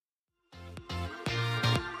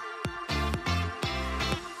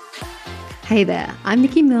Hey there, I'm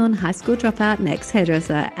Nikki Milne, high school dropout and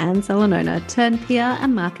ex-hairdresser and salon owner turned PR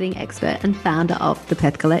and marketing expert and founder of the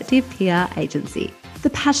Peth Collective PR agency. The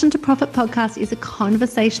Passion to Profit podcast is a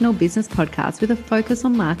conversational business podcast with a focus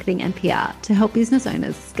on marketing and PR to help business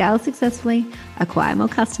owners scale successfully, acquire more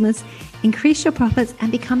customers, increase your profits,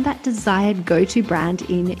 and become that desired go-to brand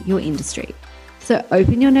in your industry. So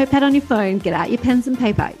open your notepad on your phone, get out your pens and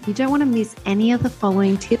paper. You don't want to miss any of the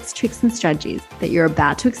following tips, tricks, and strategies that you're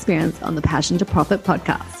about to experience on the Passion to Profit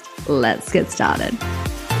podcast. Let's get started.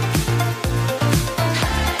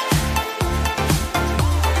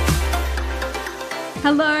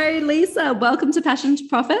 Hello, Lisa. Welcome to Passion to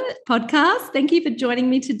Profit podcast. Thank you for joining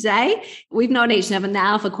me today. We've known each other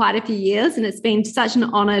now for quite a few years, and it's been such an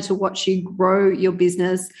honor to watch you grow your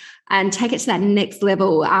business and take it to that next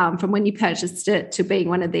level from when you purchased it to being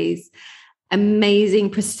one of these amazing,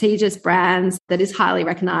 prestigious brands that is highly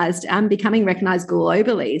recognized and becoming recognized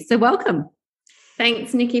globally. So welcome.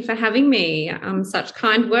 Thanks, Nikki, for having me. Such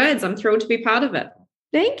kind words. I'm thrilled to be part of it.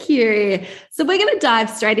 Thank you. So we're going to dive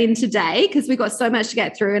straight in today because we've got so much to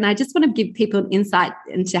get through. And I just want to give people an insight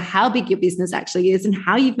into how big your business actually is and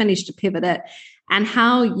how you've managed to pivot it and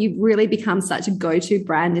how you've really become such a go-to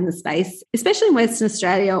brand in the space, especially in Western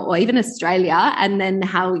Australia or even Australia, and then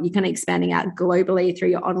how you're kind of expanding out globally through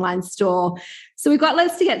your online store. So we've got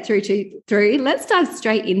lots to get through. Let's dive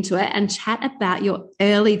straight into it and chat about your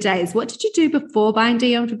early days. What did you do before buying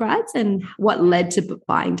Dion for Brides and what led to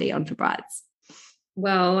buying Dion for Brides?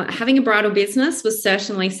 Well, having a bridal business was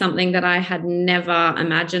certainly something that I had never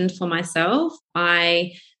imagined for myself.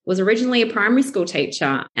 I was originally a primary school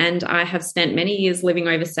teacher and I have spent many years living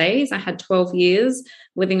overseas. I had 12 years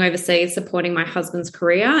living overseas, supporting my husband's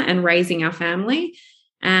career and raising our family.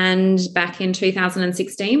 And back in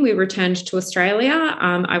 2016, we returned to Australia.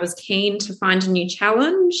 I was keen to find a new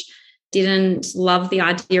challenge, didn't love the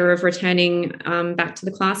idea of returning back to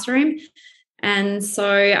the classroom. And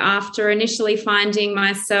so after initially finding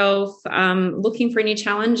myself looking for a new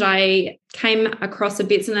challenge, I came across a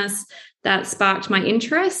business that sparked my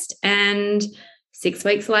interest. And 6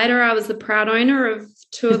 weeks later, I was the proud owner of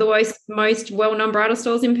two of the most well-known bridal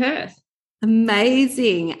stores in Perth.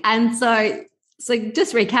 Amazing. And so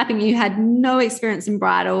just recapping, you had no experience in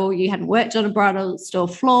bridal. You hadn't worked on a bridal store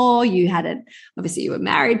floor. Obviously you were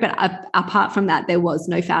married, but apart from that, there was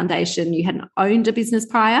no foundation. You hadn't owned a business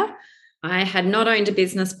prior. I had not owned a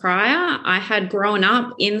business prior. I had grown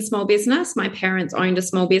up in small business. My parents owned a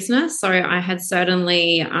small business. So I had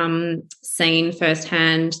certainly seen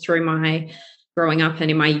firsthand through my growing up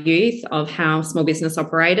and in my youth of how small business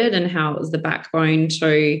operated and how it was the backbone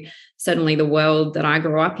to certainly the world that I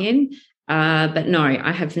grew up in. But no,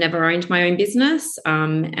 I have never owned my own business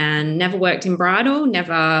and never worked in bridal,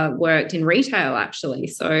 never worked in retail actually.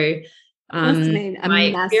 So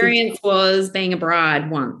my experience was being a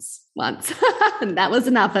bride once. And that was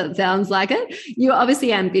enough. It sounds like it. You're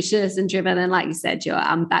obviously ambitious and driven. And like you said, your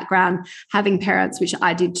background, having parents, which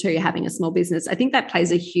I did too, having a small business, I think that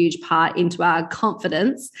plays a huge part into our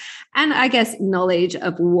confidence and I guess knowledge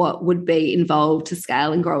of what would be involved to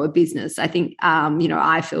scale and grow a business. I think,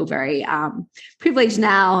 I feel very privileged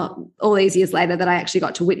now, all these years later, that I actually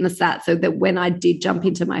got to witness that. So that when I did jump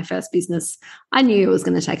into my first business, I knew it was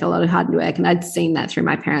going to take a lot of hard work and I'd seen that through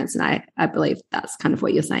my parents. And I believe that's kind of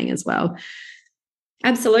what you're saying as well.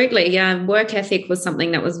 Absolutely. Yeah. Work ethic was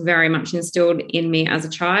something that was very much instilled in me as a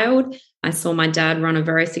child. I saw my dad run a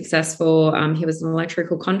very successful, he was an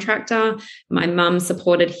electrical contractor. My mum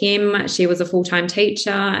supported him. She was a full-time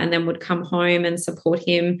teacher and then would come home and support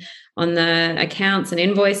him on the accounts and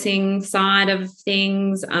invoicing side of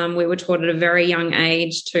things. We were taught at a very young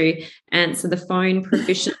age to answer the phone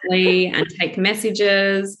proficiently and take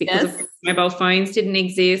messages because mobile phones didn't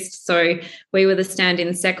exist. So we were the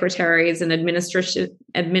stand-in secretaries and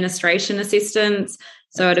administration assistants.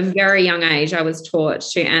 So at a very young age, I was taught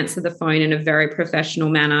to answer the phone in a very professional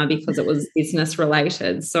manner because it was business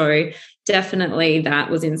related. So definitely that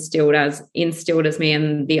was instilled as me,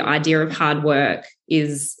 and the idea of hard work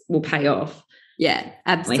will pay off. Yeah,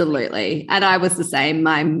 absolutely. And I was the same.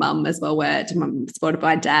 My mum as well worked. Mum was supported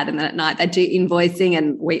by dad, and then at night they do invoicing,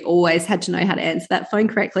 and we always had to know how to answer that phone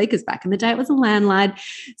correctly because back in the day it was a landline.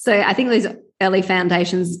 So I think those early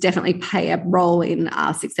foundations definitely play a role in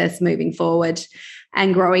our success moving forward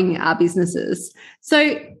and growing our businesses.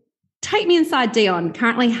 So take me inside Dion.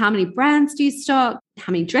 Currently, how many brands do you stock?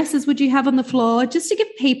 How many dresses would you have on the floor? Just to give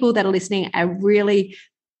people that are listening an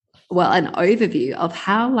overview of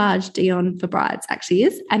how large Dion for Brides actually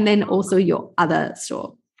is, and then also your other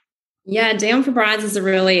store. Yeah, Dion for Brides is a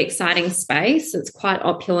really exciting space. It's quite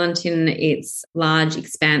opulent in its large,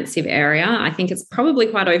 expansive area. I think it's probably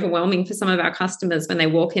quite overwhelming for some of our customers when they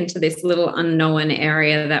walk into this little unknown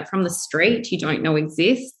area that from the street you don't know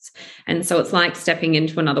exists. And so it's like stepping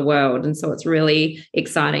into another world. And so it's really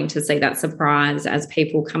exciting to see that surprise as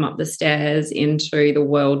people come up the stairs into the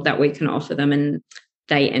world that we can offer them and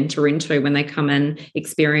they enter into when they come and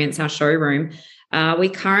experience our showroom. We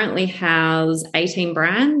currently house 18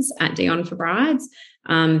 brands at Dion for Brides.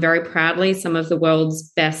 Very proudly, some of the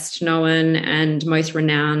world's best known and most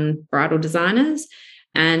renowned bridal designers.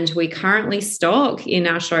 And we currently stock in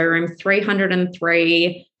our showroom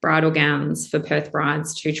 303 bridal gowns for Perth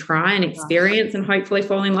brides to try and experience and hopefully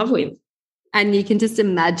fall in love with. And you can just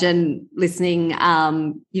imagine listening,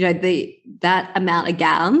 that amount of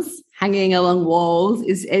gowns hanging along walls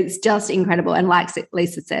it's just incredible. And like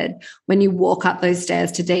Lisa said, when you walk up those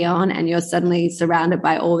stairs to Dion and you're suddenly surrounded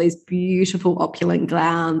by all these beautiful opulent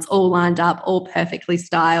gowns, all lined up, all perfectly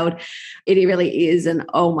styled, it really is an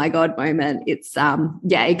oh my God moment. It's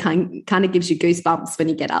it kind of gives you goosebumps when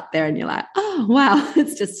you get up there and you're like, oh wow,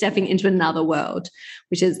 it's just stepping into another world,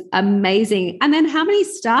 which is amazing. And then how many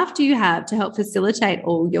staff do you have to help facilitate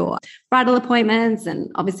all your bridal appointments and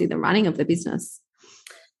obviously the running of the business?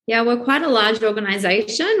 Yeah, we're quite a large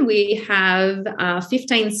organisation. We have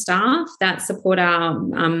 15 staff that support our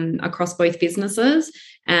across both businesses,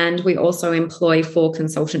 and we also employ 4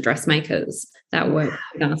 consultant dressmakers that work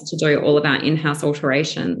with us to do all of our in-house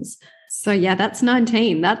alterations. So yeah, that's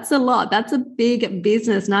 19. That's a lot. That's a big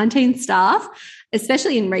business, 19 staff,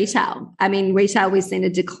 especially in retail. I mean, retail we've seen a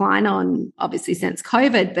decline on obviously since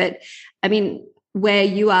COVID, but I mean, where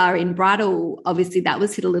you are in bridal, obviously that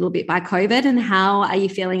was hit a little bit by COVID. And how are you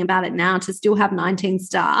feeling about it now to still have 19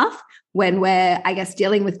 staff when we're, I guess,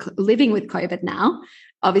 living with COVID now?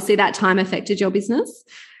 Obviously that time affected your business.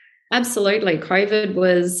 Absolutely. COVID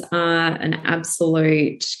was an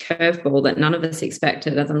absolute curveball that none of us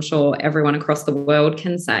expected, as I'm sure everyone across the world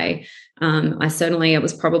can say. It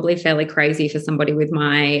was probably fairly crazy for somebody with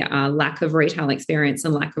my lack of retail experience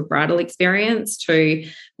and lack of bridal experience to,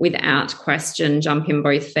 without question, jump in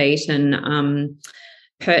both feet and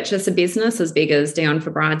purchase a business as big as Dion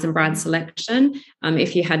for Brides and Bride Selection.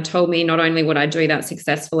 If you had told me not only would I do that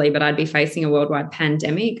successfully, but I'd be facing a worldwide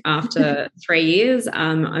pandemic after 3 years,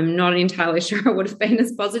 I'm not entirely sure it would have been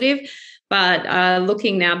as positive. But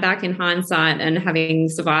looking now back in hindsight and having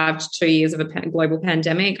survived 2 years of a global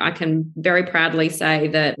pandemic, I can very proudly say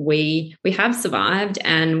that we have survived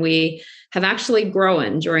and we have actually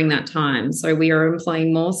grown during that time. So we are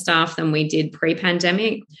employing more staff than we did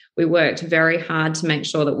pre-pandemic. We worked very hard to make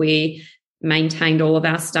sure that we maintained all of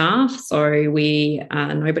our staff. So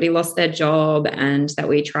nobody lost their job and that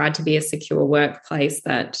we tried to be a secure workplace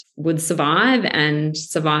that would survive, and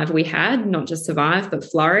survive we had, not just survive, but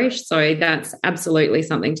flourish. So that's absolutely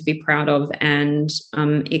something to be proud of and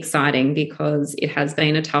exciting, because it has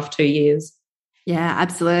been a tough 2 years. Yeah,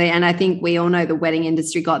 absolutely. And I think we all know the wedding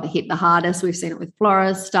industry got hit the hardest. We've seen it with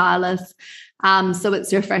florists, stylists. So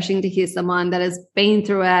it's refreshing to hear someone that has been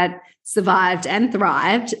through it, survived and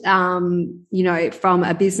thrived, from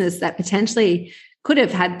a business that potentially could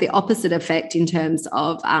have had the opposite effect in terms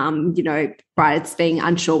of, brides being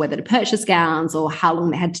unsure whether to purchase gowns or how long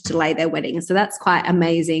they had to delay their wedding. So that's quite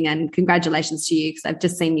amazing. And congratulations to you, because I've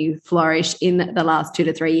just seen you flourish in the last 2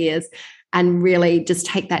 to 3 years and really just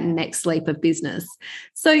take that next leap of business.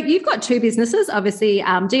 So you've got 2 businesses, obviously,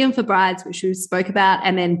 Dion for Brides, which we spoke about,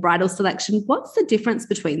 and then Bridal Selection. What's the difference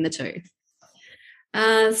between the 2?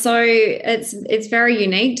 So it's very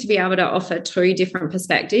unique to be able to offer 2 different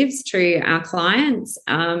perspectives to our clients.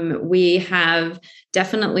 We have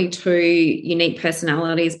definitely 2 unique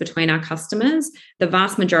personalities between our customers. The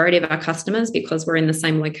vast majority of our customers, because we're in the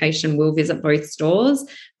same location, will visit both stores.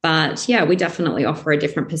 But yeah, we definitely offer a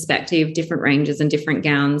different perspective, different ranges and different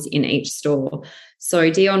gowns in each store. So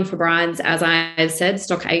Dion for Brides, as I said,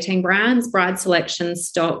 stock 18 brands. Bride Selection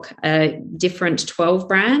stock different 12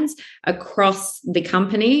 brands. Across the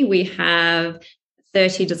company, we have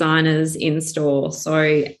 30 designers in store.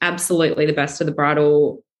 So absolutely the best of the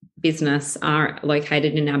bridal business are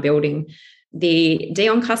located in our building. The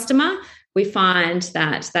Dion customer, we find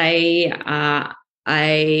that they are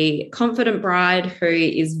a confident bride who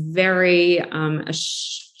is very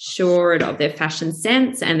assured of their fashion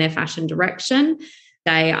sense and their fashion direction.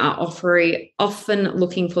 They are often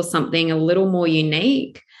looking for something a little more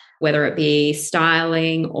unique, whether it be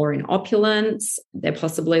styling or in opulence. They're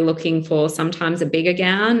possibly looking for sometimes a bigger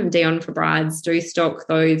gown. Dion for Brides do stock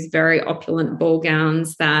those very opulent ball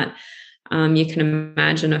gowns that you can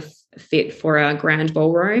imagine fit for a grand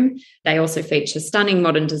ballroom. They also feature stunning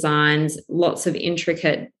modern designs, lots of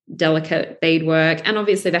intricate, delicate beadwork, and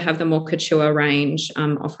obviously they have the more couture range,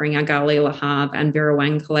 offering our Galia Lahav and Vera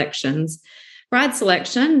Wang collections. Bride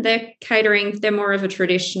selection, they're more of a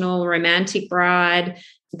traditional romantic bride.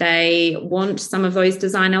 They want some of those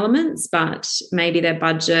design elements, but maybe their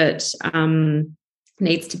budget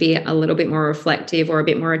needs to be a little bit more reflective or a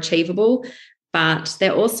bit more achievable. But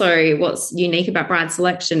they're also, what's unique about Bride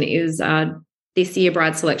Selection is this year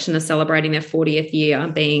Bride Selection is celebrating their 40th year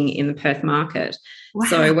being in the Perth market. Wow.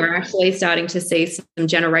 So we're actually starting to see some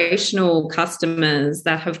generational customers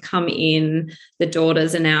that have come in. The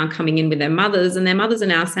daughters are now coming in with their mothers, and their mothers are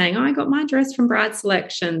now saying, I got my dress from Bride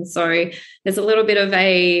Selection. So there's a little bit of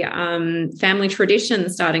a family tradition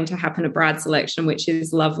starting to happen at Bride Selection, which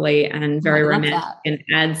is lovely and very romantic and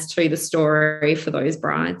adds to the story for those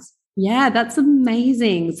brides. Yeah, that's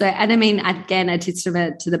amazing. So, and I mean, again, a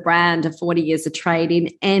testament to the brand of 40 years of trade in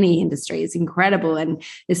any industry is incredible. And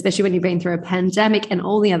especially when you've been through a pandemic and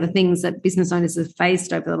all the other things that business owners have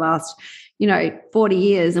faced over the last, 40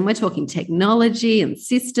 years. And we're talking technology and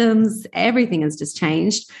systems, everything has just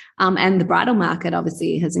changed. And the bridal market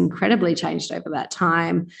obviously has incredibly changed over that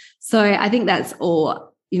time. So I think that's all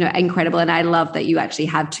incredible. And I love that you actually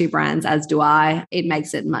have two brands, as do I. It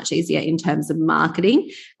makes it much easier in terms of marketing.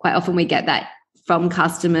 Quite often we get that from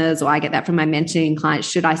customers, or I get that from my mentoring clients.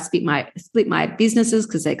 Should I split my businesses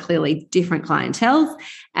because they're clearly different clienteles?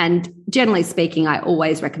 And generally speaking, I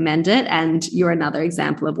always recommend it. And you're another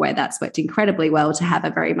example of where that's worked incredibly well, to have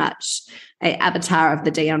a very much an avatar of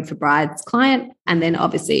the Dion for Brides client, and then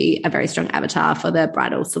obviously a very strong avatar for the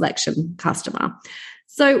bridal selection customer.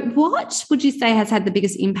 So what would you say has had the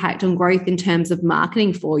biggest impact on growth in terms of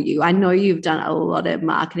marketing for you? I know you've done a lot of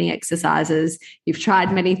marketing exercises. You've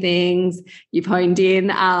tried many things. You've honed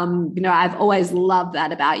in. I've always loved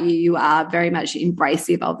that about you. You are very much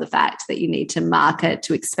embracive of the fact that you need to market,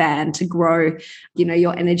 to expand, to grow.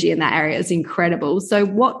 Your energy in that area is incredible. So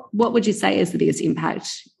what would you say is the biggest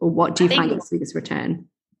impact, or what do you find is the biggest return?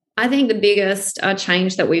 I think the biggest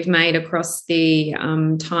change that we've made across the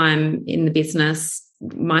time in the business,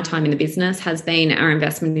 my time in the business, has been our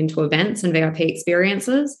investment into events and VIP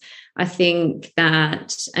experiences. I think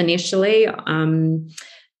that initially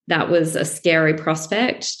that was a scary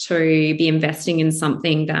prospect, to be investing in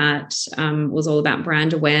something that was all about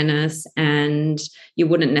brand awareness, and you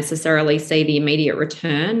wouldn't necessarily see the immediate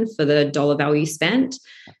return for the dollar value spent.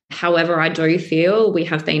 However, I do feel we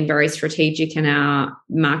have been very strategic in our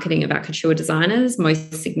marketing of our couture designers,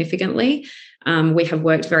 most significantly. We have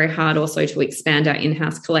worked very hard also to expand our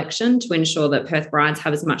in-house collection to ensure that Perth brides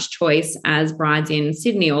have as much choice as brides in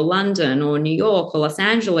Sydney or London or New York or Los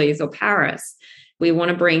Angeles or Paris. We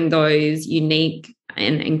want to bring those unique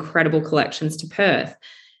and incredible collections to Perth.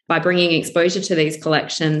 By bringing exposure to these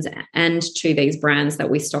collections and to these brands that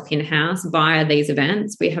we stock in-house via these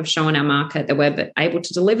events, we have shown our market that we're able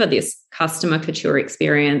to deliver this customer couture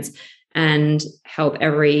experience and help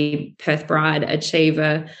every Perth bride achieve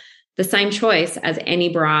the same choice as any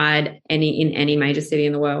bride in any major city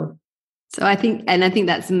in the world. So I think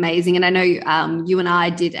that's amazing. And I know you and I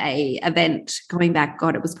did a event going back,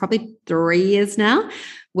 it was probably 3 years now,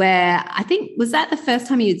 where I think, was that the first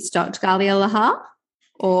time you'd stocked Galia Lahav?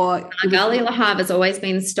 Or Galia Lahav has always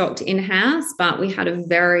been stocked in-house, but we had a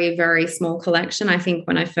very, very small collection. I think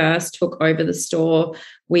when I first took over the store,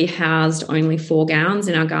 we housed only 4 gowns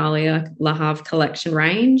in our Galia Lahav collection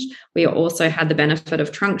range. We also had the benefit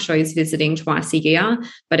of trunk shows visiting twice a year,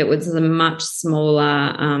 but it was a much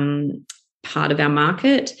smaller part of our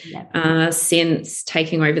market. Since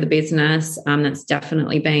taking over the business, that's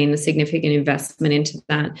definitely been a significant investment into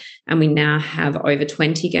that, and we now have over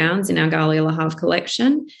 20 gowns in our Galia Lahav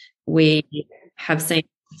collection. We have seen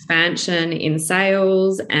expansion in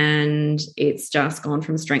sales, and it's just gone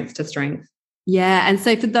from strength to strength. Yeah. And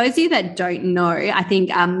so for those of you that don't know, I think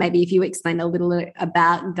maybe if you explain a little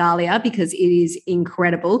about Galia, because it is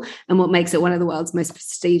incredible and what makes it one of the world's most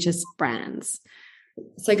prestigious brands.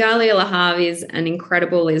 So Galia Lahav is an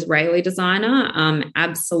incredible Israeli designer,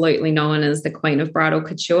 absolutely known as the Queen of Bridal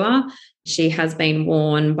Couture. She has been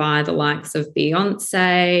worn by the likes of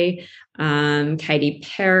Beyonce, Katy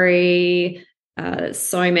Perry,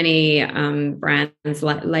 so many brands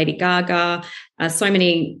like Lady Gaga, so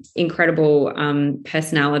many incredible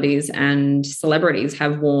personalities and celebrities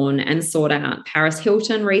have worn and sought out. Paris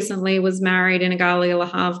Hilton recently was married in a Galia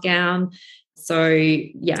Lahav gown. So,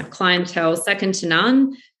 yeah, clientele second to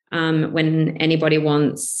none. When anybody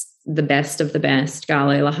wants the best of the best,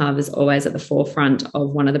 Galia Lahav is always at the forefront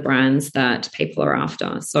of one of the brands that people are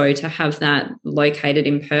after. So to have that located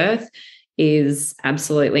in Perth is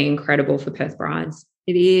absolutely incredible for Perth brides.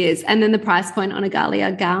 It is. And then the price point on a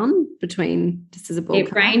Galia gown between, just as a ballpark?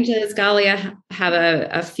 It ranges. Galia have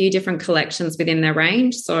a few different collections within their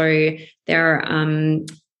range. So their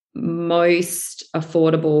most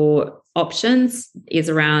affordable options is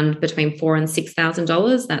around between $4,000 and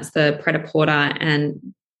 $6,000. That's the Pret-a-Porter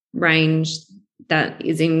and range that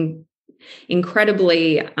is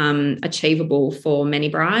incredibly achievable for many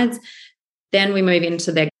brides. Then we move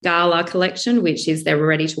into their Gala collection, which is their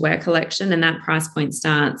ready-to-wear collection, and that price point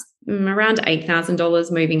starts around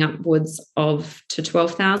 $8,000, moving upwards to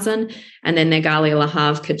 $12,000. And then their Galia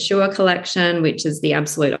Lahav couture collection, which is the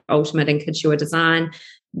absolute ultimate in couture design,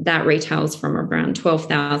 that retails from around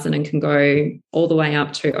 $12,000 and can go all the way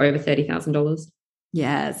up to over $30,000.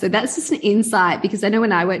 Yeah, so that's just an insight, because I know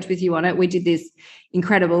when I worked with you on it, we did this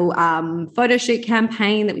incredible photo shoot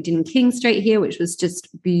campaign that we did in King Street here, which was just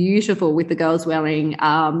beautiful with the girls wearing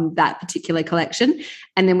that particular collection.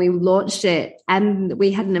 And then we launched it and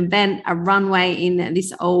we had an event, a runway in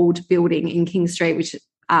this old building in King Street, which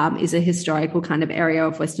is a historical kind of area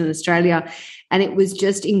of Western Australia. And it was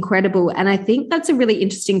just incredible. And I think that's a really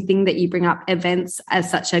interesting thing that you bring up events as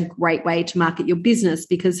such a great way to market your business,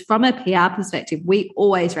 because from a PR perspective, we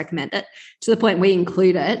always recommend it, to the point we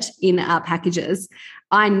include it in our packages.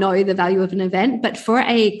 I know the value of an event, but for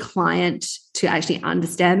a client to actually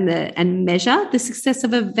understand and measure the success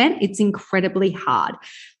of an event, it's incredibly hard.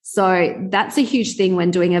 So that's a huge thing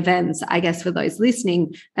when doing events. I guess for those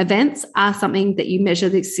listening, events are something that you measure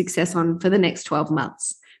the success on for the next 12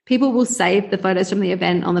 months. People will save the photos from the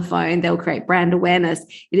event on the phone. They'll create brand awareness.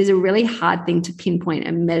 It is a really hard thing to pinpoint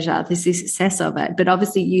and measure the success of it. But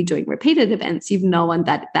obviously you doing repeated events, you've known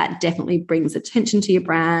that definitely brings attention to your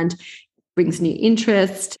brand, brings new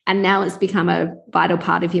interest, and now it's become a vital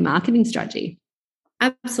part of your marketing strategy.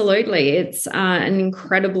 Absolutely. It's an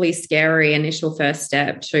incredibly scary initial first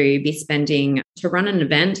step to be spending. To run an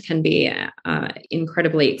event can be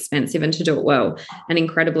incredibly expensive, and to do it well, an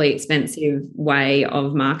incredibly expensive way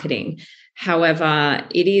of marketing. However,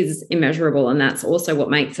 it is immeasurable, and that's also what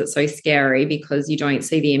makes it so scary, because you don't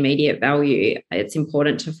see the immediate value. It's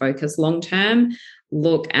important to focus long-term,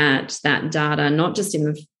 look at that data, not just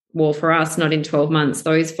for us, not in 12 months,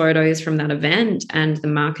 those photos from that event and the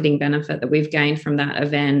marketing benefit that we've gained from that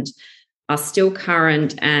event are still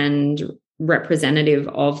current and representative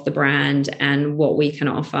of the brand and what we can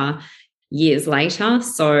offer years later.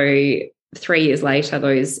 So 3 years later,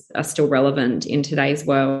 those are still relevant in today's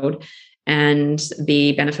world. And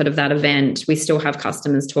the benefit of that event, we still have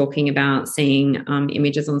customers talking about seeing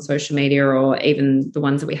images on social media, or even the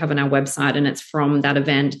ones that we have on our website, and it's from that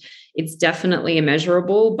event. It's definitely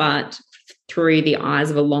immeasurable, but through the eyes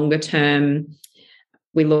of a longer term,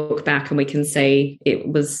 we look back and we can see it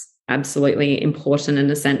was absolutely important and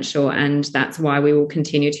essential. And that's why we will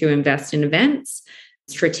continue to invest in events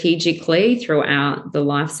strategically throughout the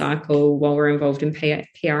life cycle while we're involved in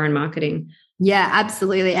PR and marketing. Yeah,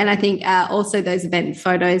 absolutely. And I think also those event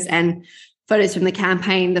photos and photos from the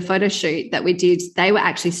campaign, the photo shoot that we did, they were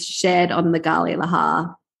actually shared on the Galia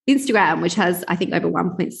Lahav Instagram, which has, I think, over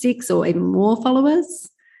 1.6 or even more followers.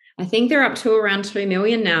 I think they're up to around 2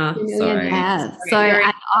 million now. 2 million, yeah.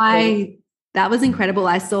 So that was incredible.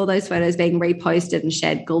 I saw those photos being reposted and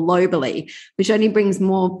shared globally, which only brings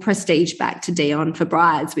more prestige back to Dion for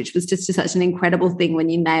brides, which was just such an incredible thing when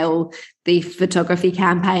you nail the photography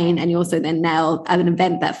campaign and you also then nail an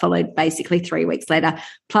event that followed basically 3 weeks later.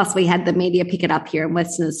 Plus we had the media pick it up here in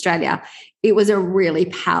Western Australia. It was a really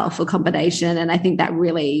powerful combination, and I think that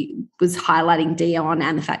really was highlighting Dion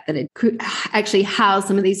and the fact that it could actually house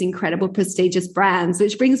some of these incredible prestigious brands,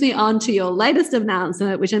 which brings me on to your latest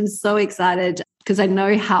announcement, which I'm so excited because I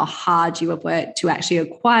know how hard you have worked to actually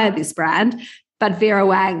acquire this brand. But Vera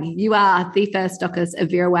Wang, you are the first stockist of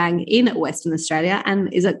Vera Wang in Western Australia,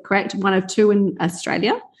 and is it correct, one of 2 in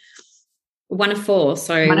Australia? 1 of 4.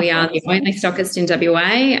 So we are the only stockist in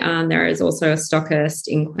WA. There is also a stockist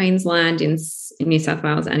in Queensland, in New South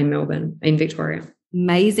Wales, and in Melbourne, in Victoria.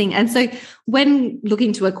 Amazing. And so when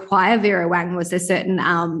looking to acquire Vera Wang, was there certain,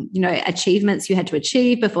 achievements you had to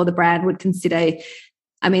achieve before the brand would consider?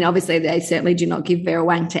 I mean, obviously they certainly do not give Vera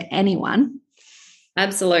Wang to anyone.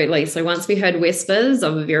 Absolutely. So once we heard whispers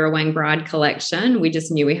of a Vera Wang bride collection, we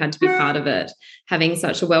just knew we had to be part of it. Having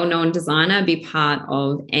such a well-known designer be part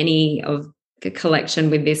of any of a collection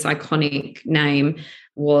with this iconic name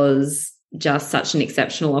was just such an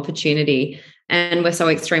exceptional opportunity. And we're so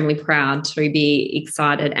extremely proud to be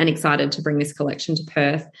excited to bring this collection to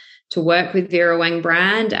Perth, to work with Vera Wang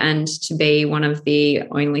brand, and to be one of the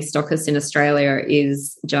only stockists in Australia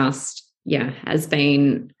is just has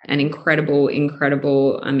been an incredible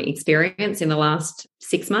experience in the last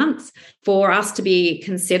 6 months. For us to be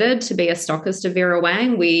considered to be a stockist of Vera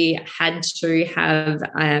Wang, we had to have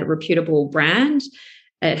a reputable brand.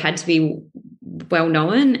 It had to be well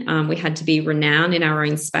known. We had to be renowned in our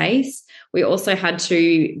own space. We also had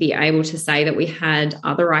to be able to say that we had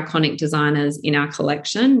other iconic designers in our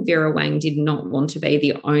collection. Vera Wang did not want to be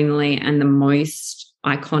the only and the most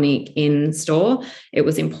iconic in store. It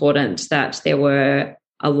was important that there were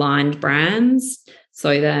aligned brands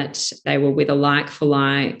so that they were with a like for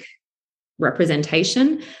like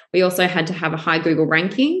representation. We also had to have a high Google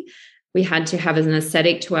ranking. We had to have an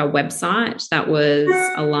aesthetic to our website that was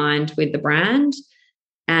aligned with the brand.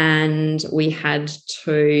 And we had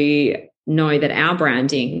to know that our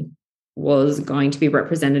branding was going to be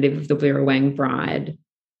representative of the Vera Wang bride.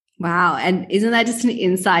 Wow. And isn't that just an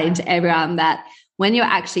insight into everyone that when you're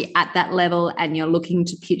actually at that level and you're looking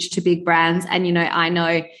to pitch to big brands, and, you know, I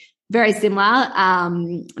know very similar,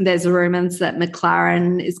 there's rumors that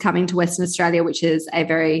McLaren is coming to Western Australia, which is a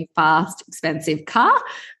very fast, expensive car.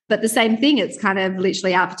 But the same thing, it's kind of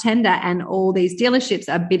literally out for tender, and all these dealerships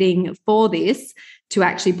are bidding for this to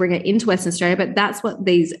actually bring it into Western Australia. But that's what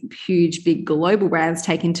these huge, big global brands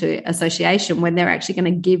take into association when they're actually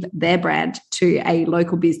going to give their brand to a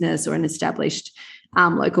local business or an established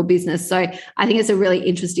local business. So I think it's a really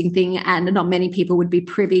interesting thing, and not many people would be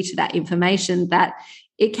privy to that information, that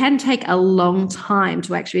it can take a long time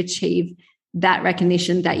to actually achieve that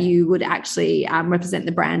recognition that you would actually represent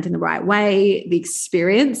the brand in the right way. The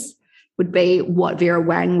experience would be what Vera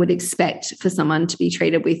Wang would expect for someone to be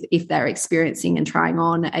treated with if they're experiencing and trying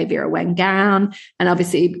on a Vera Wang gown. And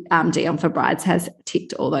obviously Dion for Brides has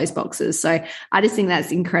ticked all those boxes. So I just think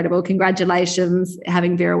that's incredible. Congratulations.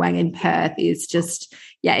 Having Vera Wang in Perth is just,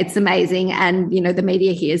 it's amazing. And, you know, the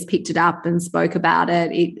media here has picked it up and spoke about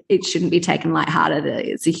it. It shouldn't be taken lighthearted.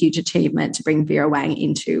 It's a huge achievement to bring Vera Wang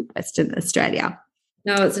into Western Australia.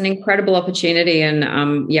 No, it's an incredible opportunity,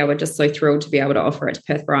 and we're just so thrilled to be able to offer it to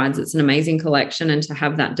Perth Brides. It's an amazing collection, and to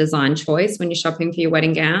have that design choice when you're shopping for your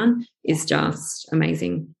wedding gown is just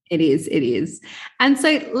amazing. It is. And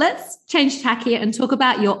so let's change tack here and talk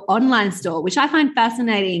about your online store, which I find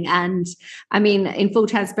fascinating. And I mean, in full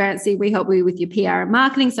transparency, we help you with your PR and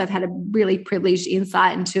marketing. So I've had a really privileged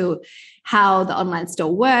insight into how the online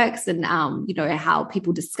store works and, how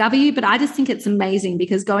people discover you. But I just think it's amazing,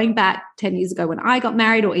 because going back 10 years ago when I got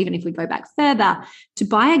married, or even if we go back further, to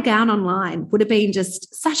buy a gown online would have been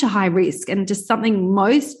just such a high risk, and just something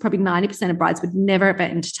probably 90% of brides would never have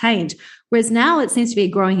entertained. Whereas now it seems to be a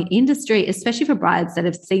growing industry, especially for brides that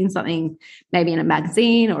have seen something maybe in a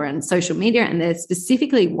magazine or on social media, and they're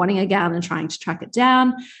specifically wanting a gown and trying to track it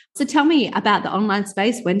down. So tell me about the online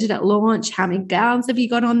space. When did it launch? How many gowns have you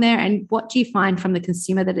got on there? And what do you find from the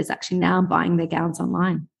consumer that is actually now buying their gowns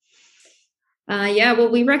online?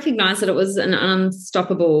 We recognized that it was an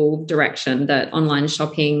unstoppable direction that online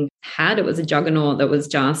shopping had. It was a juggernaut that was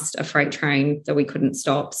just a freight train that we couldn't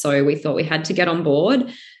stop. So we thought we had to get on board.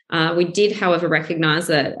 We did, however, recognize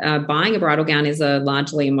that buying a bridal gown is a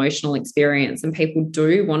largely emotional experience, and people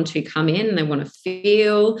do want to come in and they want to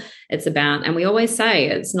feel. It's about, and we always say,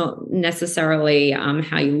 it's not necessarily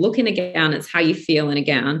how you look in a gown, it's how you feel in a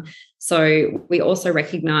gown. So we also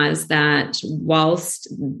recognize that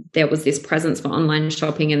whilst there was this presence for online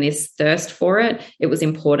shopping and this thirst for it, it was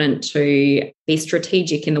important to be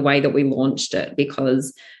strategic in the way that we launched it,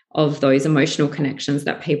 because of those emotional connections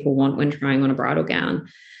that people want when trying on a bridal gown.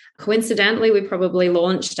 Coincidentally, we probably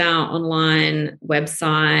launched our online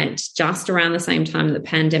website just around the same time the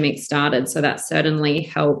pandemic started. So that certainly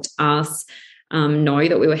helped us know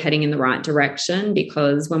that we were heading in the right direction,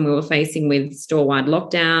 because when we were facing with store-wide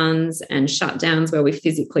lockdowns and shutdowns where we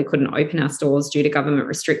physically couldn't open our stores due to government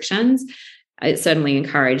restrictions, it certainly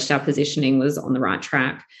encouraged our positioning was on the right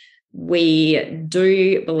track. We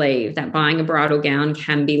do believe that buying a bridal gown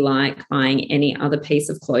can be like buying any other piece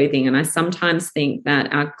of clothing. And I sometimes think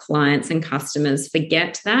that our clients and customers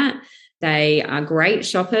forget that. They are great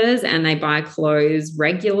shoppers and they buy clothes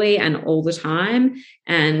regularly and all the time.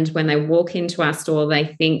 And when they walk into our store, they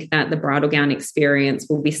think that the bridal gown experience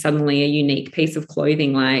will be suddenly a unique piece of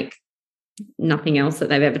clothing like nothing else that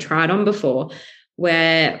they've ever tried on before.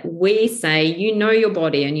 Where we say, you know your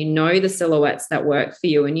body and you know the silhouettes that work for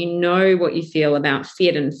you, and you know what you feel about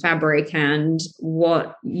fit and fabric and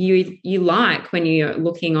what you like when you're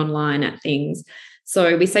looking online at things.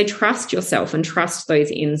 So we say trust yourself and trust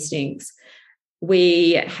those instincts.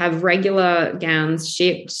 We have regular gowns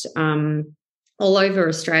shipped all over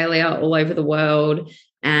Australia, all over the world.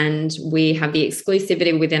 And we have the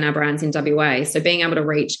exclusivity within our brands in WA. So being able to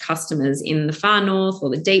reach customers in the far north or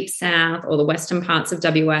the deep south or the western parts of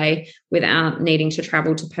WA without needing to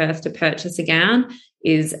travel to Perth to purchase a gown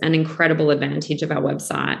is an incredible advantage of our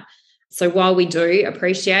website. So while we do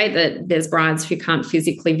appreciate that there's brides who can't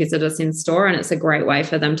physically visit us in store, and it's a great way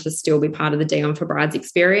for them to still be part of the Dion for Brides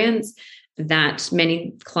experience, that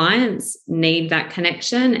many clients need that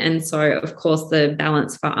connection. And so, of course, the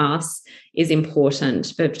balance for us is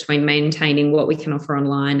important between maintaining what we can offer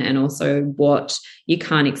online and also what you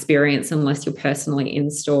can't experience unless you're personally in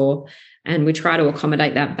store. And we try to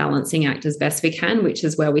accommodate that balancing act as best we can, which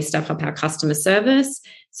is where we step up our customer service.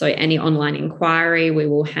 So any online inquiry, we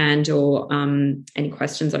will handle any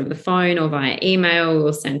questions over the phone or via email. We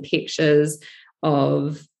will send pictures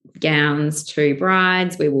of gowns to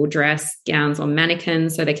brides. We will dress gowns on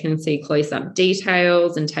mannequins so they can see close-up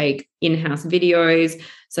details and take in-house videos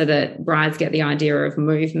so that brides get the idea of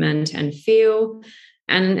movement and feel.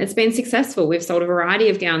 And it's been successful. We've sold a variety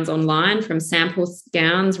of gowns online, from sample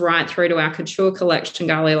gowns right through to our couture collection,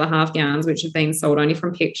 Galia Lahav gowns, which have been sold only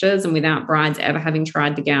from pictures and without brides ever having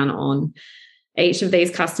tried the gown on. Each of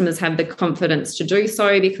these customers have the confidence to do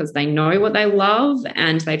so because they know what they love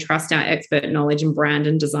and they trust our expert knowledge in brand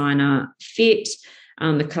and designer fit,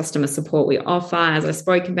 the customer support we offer, as I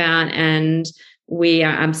spoke about, and we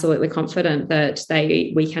are absolutely confident that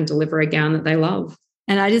we can deliver a gown that they love.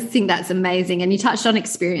 And I just think that's amazing. And you touched on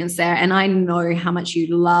experience there. And I know how much you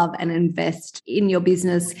love and invest in your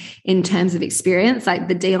business in terms of experience. Like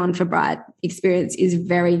the Dion for Bride experience is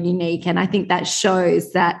very unique. And I think that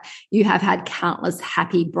shows that you have had countless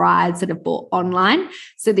happy brides that have bought online.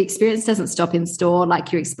 So the experience doesn't stop in store.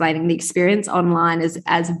 Like you're explaining, the experience online is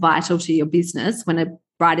as vital to your business when a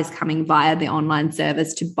bride is coming via the online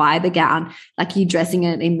service to buy the gown, like you dressing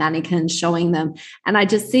it in mannequins, showing them. And I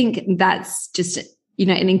just think that's just an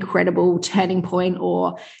incredible turning point.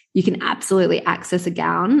 Or you can absolutely access a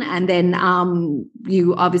gown and then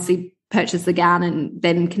you obviously purchase the gown and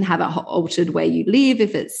then can have it altered where you live.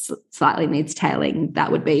 If it slightly needs tailoring,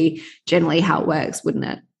 that would be generally how it works, wouldn't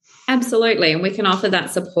it? Absolutely. And we can offer that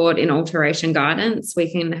support in alteration guidance.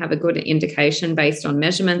 We can have a good indication based on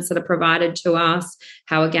measurements that are provided to us,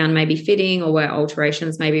 how a gown may be fitting or where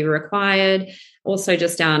alterations may be required. Also,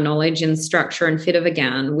 just our knowledge in structure and fit of a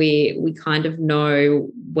gown. We kind of know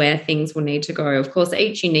where things will need to go. Of course,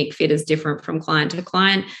 each unique fit is different from client to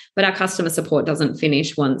client, but our customer support doesn't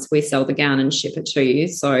finish once we sell the gown and ship it to you.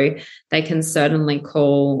 So they can certainly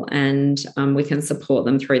call and we can support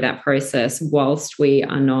them through that process whilst we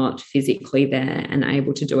are not physically there and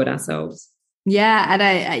able to do it ourselves. Yeah.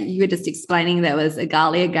 And you were just explaining there was a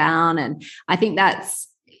Galia gown. And I think that's,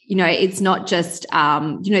 it's not just,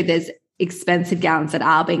 there's expensive gowns that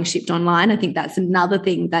are being shipped online. I think that's another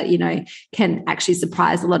thing that, can actually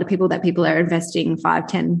surprise a lot of people, that people are investing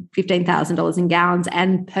 $5,000, $10,000, $15,000 in gowns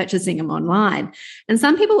and purchasing them online. And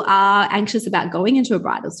some people are anxious about going into a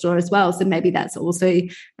bridal store as well. So maybe that's also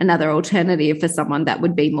another alternative for someone that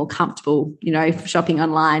would be more comfortable, shopping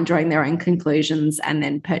online, drawing their own conclusions and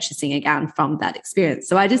then purchasing a gown from that experience.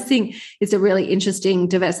 So I just think it's a really interesting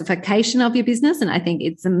diversification of your business. And I think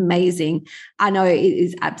it's amazing. I know it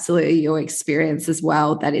is absolutely your experience as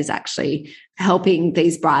well that is actually helping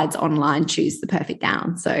these brides online choose the perfect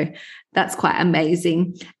gown. So that's quite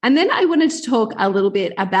amazing. And then I wanted to talk a little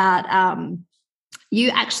bit about you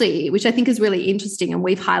actually, which I think is really interesting, and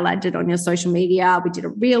we've highlighted on your social media. We did a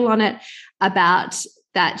reel on it about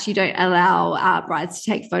that you don't allow brides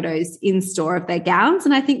to take photos in store of their gowns.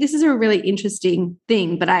 And I think this is a really interesting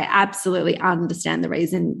thing, but I absolutely understand the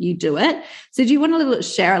reason you do it. So do you want to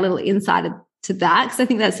share a little insight to that? Because I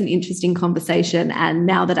think that's an interesting conversation. And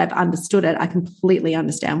now that I've understood it, I completely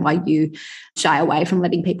understand why you shy away from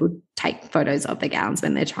letting people take photos of their gowns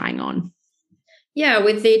when they're trying on. Yeah,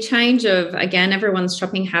 with the change of, again, everyone's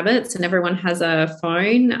shopping habits and everyone has a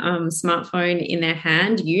phone, smartphone in their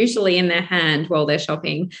hand, usually in their hand while they're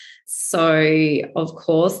shopping. So, of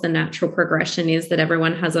course, the natural progression is that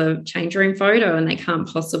everyone has a change room photo and they can't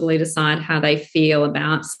possibly decide how they feel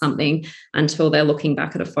about something until they're looking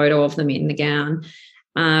back at a photo of them in the gown.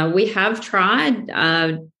 We have tried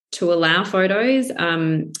to allow photos.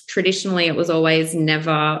 Traditionally, it was always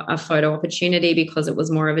never a photo opportunity because it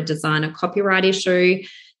was more of a designer copyright issue.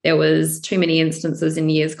 There was too many instances in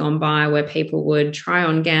years gone by where people would try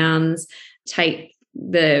on gowns, take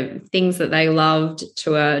the things that they loved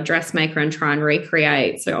to a dressmaker and try and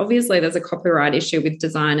recreate. So obviously there's a copyright issue with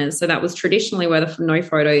designers. So that was traditionally where the no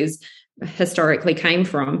photos historically came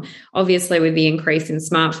from. Obviously, with the increase in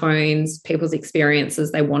smartphones, people's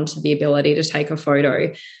experiences, they wanted the ability to take a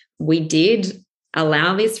photo. We did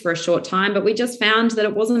allow this for a short time, but we just found that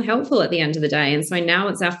it wasn't helpful at the end of the day. And so now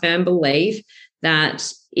it's our firm belief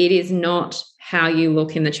that it is not how you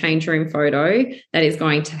look in the change room photo that is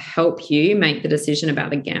going to help you make the decision about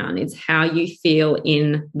the gown. It's how you feel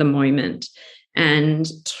in the moment. And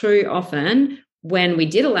too often, when we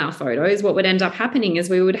did allow photos, what would end up happening is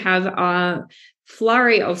we would have a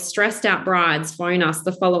flurry of stressed out brides phone us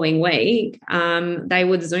the following week. They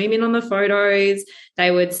would zoom in on the photos.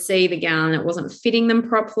 They would see the gown that wasn't fitting them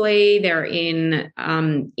properly. They're in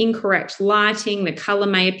incorrect lighting. The color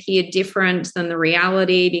may appear different than the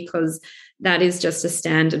reality, because that is just a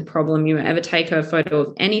standard problem. You ever take a photo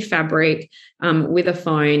of any fabric with a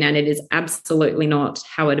phone, and it is absolutely not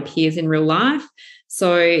how it appears in real life.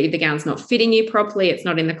 So the gown's not fitting you properly, it's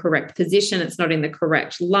not in the correct position, it's not in the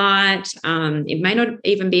correct light, it may not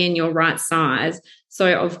even be in your right size.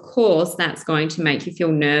 So of course, that's going to make you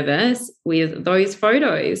feel nervous with those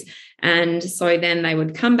photos. And so then they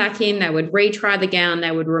would come back in, they would retry the gown,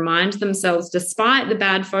 they would remind themselves, despite the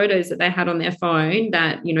bad photos that they had on their phone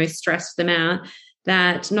that, stressed them out,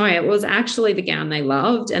 that no, it was actually the gown they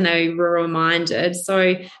loved, and they were reminded.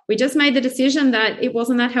 So we just made the decision that it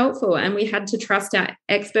wasn't that helpful, and we had to trust our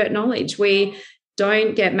expert knowledge. We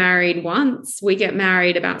don't get married once, we get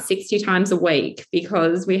married about 60 times a week,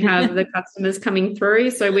 because we have the customers coming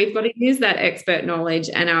through. So we've got to use that expert knowledge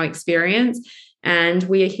and our experience, and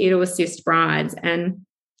we are here to assist brides. And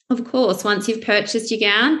of course, once you've purchased your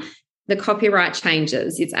gown, the copyright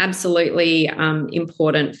changes. It's absolutely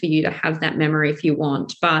important for you to have that memory if you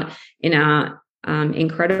want. But in our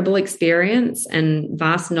incredible experience and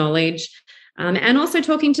vast knowledge, and also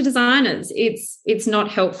talking to designers, it's not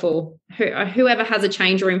helpful. Whoever has a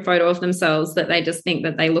change room photo of themselves that they just think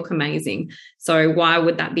that they look amazing. So why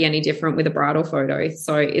would that be any different with a bridal photo?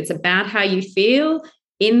 So it's about how you feel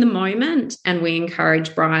in the moment, and we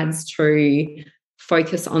encourage brides to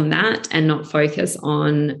focus on that and not focus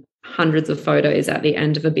on hundreds of photos at the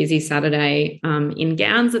end of a busy Saturday in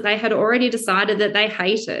gowns that they had already decided that they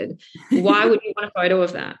hated. Why would you want a photo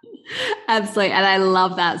of that? Absolutely. And I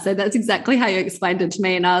love that. So that's exactly how you explained it to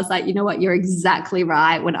me. And I was like, you know what, you're exactly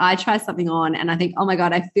right. When I try something on and I think, oh my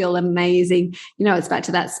God, I feel amazing. It's back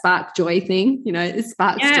to that spark joy thing, it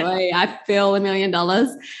sparks joy. I feel $1 million.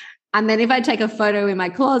 And then if I take a photo in my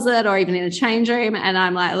closet or even in a change room and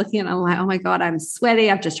I'm like looking at it, I'm like, oh my God, I'm sweaty.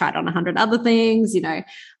 I've just tried on 100 other things.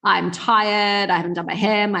 I'm tired. I haven't done my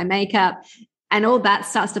hair, my makeup. And all that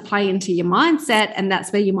starts to play into your mindset, and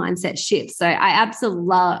that's where your mindset shifts. So I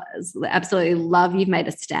absolutely love you've made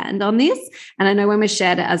a stand on this. And I know when we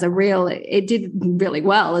shared it as a reel, it did really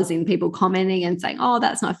well, as in people commenting and saying, oh,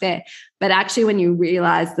 that's not fair. But actually, when you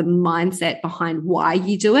realize the mindset behind why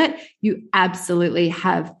you do it, you absolutely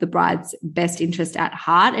have the bride's best interest at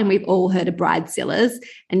heart. And we've all heard of bridezillas.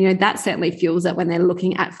 And, that certainly fuels it when they're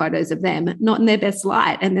looking at photos of them, not in their best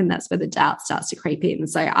light. And then that's where the doubt starts to creep in.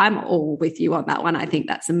 So I'm all with you on that one. I think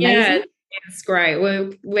that's amazing. Yeah, it's great.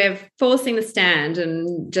 We're forcing the stand,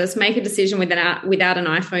 and just make a decision without an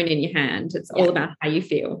iPhone in your hand. It's all about how you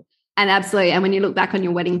feel. And absolutely. And when you look back on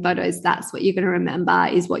your wedding photos, that's what you're going to remember,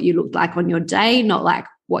 is what you looked like on your day, not like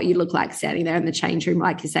what you look like standing there in the change room,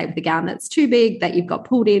 like you say, with the gown that's too big that you've got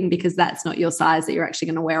pulled in, because that's not your size that you're actually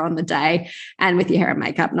going to wear on the day, and with your hair and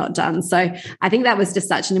makeup not done. So I think that was just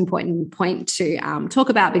such an important point to talk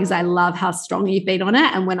about, because I love how strong you've been on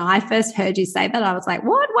it. And when I first heard you say that, I was like,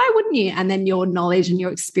 what? Why wouldn't you? And then your knowledge and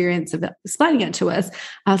your experience of explaining it to us,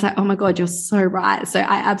 I was like, oh my God, you're so right. So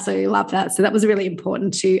I absolutely love that. So that was really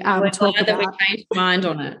important to talk about. That we changed mind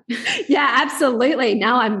on it. Yeah, absolutely.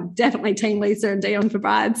 Now I'm definitely Team Lisa and Dion for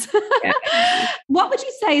brides. Yeah. What would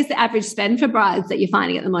you say is the average spend for brides that you're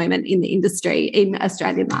finding at the moment in the industry, in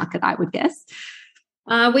Australian market, I would guess?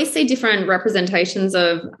 We see different representations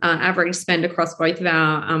of average spend across both of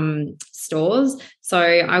our stores. So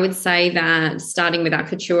I would say that starting with our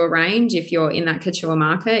couture range, if you're in that couture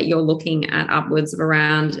market, you're looking at upwards of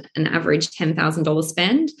around an average $10,000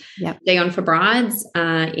 spend. Yep. Dion for brides,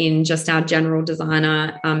 in just our general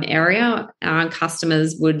designer area, our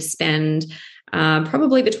customers would spend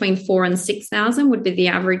probably between $4,000 and $6,000 would be the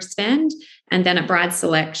average spend. And then at Bride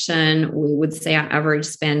Selection, we would see our average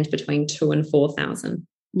spend between $2,000 and $4,000.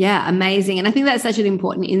 Yeah, amazing. And I think that's such an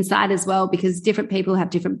important insight as well, because different people have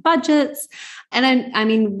different budgets. And I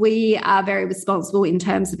mean, we are very responsible in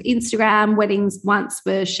terms of Instagram. Weddings once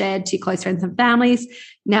were shared to close friends and families.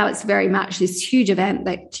 Now it's very much this huge event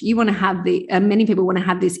that you want to have many people want to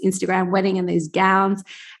have this Instagram wedding and these gowns.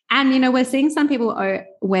 And, we're seeing some people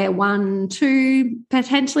wear 1, 2,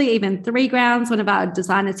 potentially even 3 gowns. One of our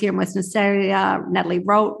designers here in Western Australia, Natalie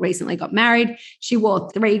Rolt, recently got married. She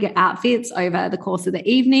wore 3 outfits over the course of the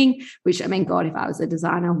evening, which, I mean, God, if I was a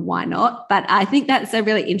designer, why not? But I think that's a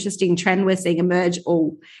really interesting trend we're seeing emerge.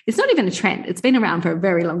 It's not even a trend. It's been around for a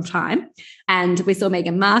very long time. And we saw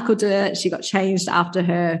Meghan Markle do it. She got changed after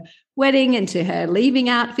her wedding into her leaving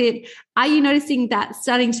outfit. Are you noticing that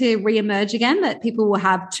starting to reemerge again, that people will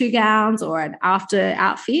have 2 gowns or an after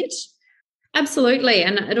outfit? Absolutely.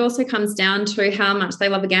 And it also comes down to how much they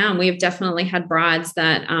love a gown. We have definitely had brides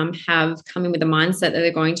that have come in with a mindset that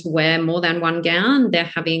they're going to wear more than 1 gown. They're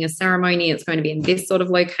having a ceremony. It's going to be in this sort of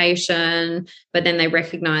location, but then they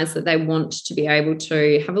recognize that they want to be able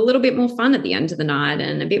to have a little bit more fun at the end of the night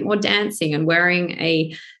and a bit more dancing, and wearing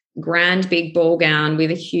a grand big ball gown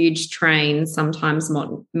with a huge train sometimes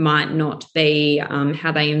might not be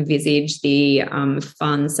how they envisage the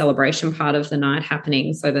fun celebration part of the night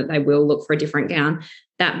happening, so that they will look for a different gown.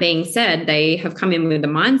 That being said, they have come in with the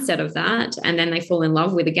mindset of that, and then they fall in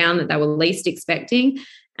love with a gown that they were least expecting,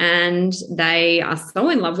 and they are so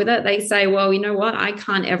in love with it, they say, well, you know what, I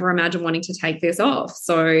can't ever imagine wanting to take this off.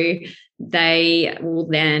 So they will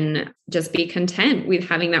then just be content with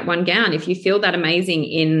having that 1 gown. If you feel that amazing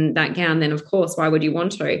in that gown, then of course, why would you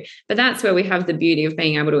want to? But that's where we have the beauty of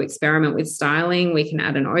being able to experiment with styling. We can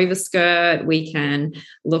add an overskirt. We can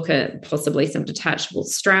look at possibly some detachable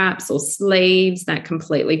straps or sleeves that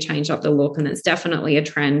completely change up the look. And it's definitely a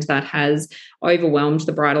trend that has overwhelmed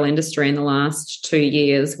the bridal industry in the last 2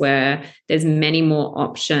 years, where there's many more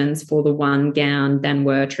options for the 1 gown than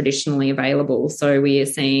were traditionally available. So we are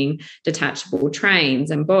seeing detachable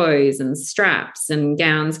trains and bows and straps, and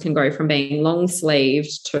gowns can go from being long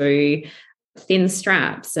sleeved to thin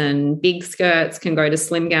straps, and big skirts can go to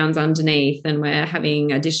slim gowns underneath, and we're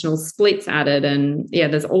having additional splits added. And yeah,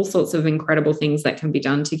 there's all sorts of incredible things that can be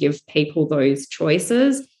done to give people those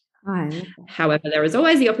choices. However, there is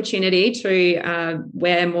always the opportunity to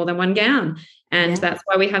wear more than 1 gown. And that's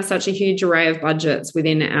why we have such a huge array of budgets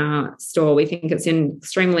within our store. We think it's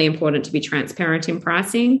extremely important to be transparent in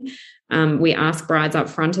pricing. We ask brides up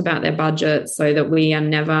front about their budget, so that we are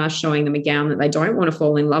never showing them a gown that they don't want to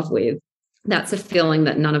fall in love with. That's a feeling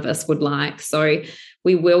that none of us would like. So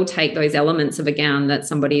we will take those elements of a gown that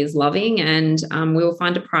somebody is loving, and we will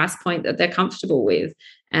find a price point that they're comfortable with.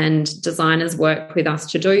 And designers work with us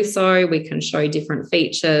to do so. We can show different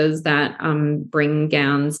features that bring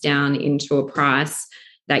gowns down into a price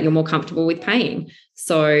that you're more comfortable with paying.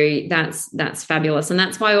 So that's fabulous. And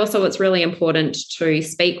that's why also it's really important to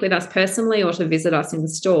speak with us personally or to visit us in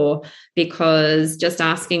store, because just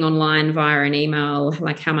asking online via an email,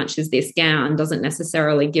 like, how much is this gown, doesn't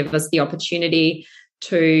necessarily give us the opportunity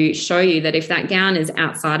to show you that if that gown is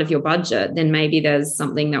outside of your budget, then maybe there's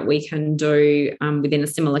something that we can do within a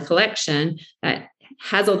similar collection that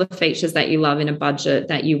has all the features that you love in a budget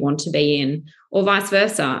that you want to be in, or vice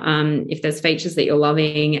versa. If there's features that you're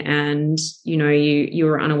loving and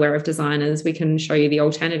you're unaware of designers, we can show you the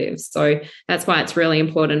alternatives. So that's why it's really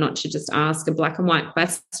important not to just ask a black and white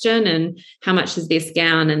question and how much is this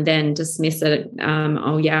gown, and then dismiss it.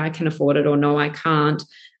 Oh yeah, I can afford it, or no, I can't.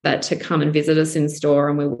 But to come and visit us in store,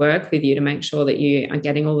 and we work with you to make sure that you are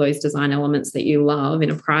getting all those design elements that you love in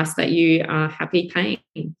a price that you are happy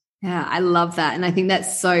paying. Yeah, I love that. And I think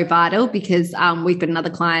that's so vital, because we've got another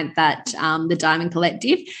client that the Diamond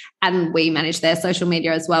Collective, and we manage their social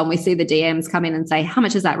media as well. And we see the DMs come in and say, how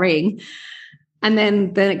much is that ring? And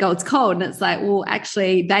then it goes cold, and it's like, well,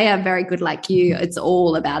 actually, they are very good like you. It's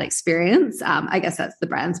all about experience. I guess that's the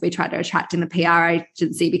brands we try to attract in the PR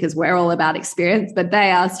agency, because we're all about experience. But they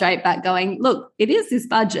are straight back going, look, it is this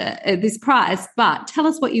budget, this price, but tell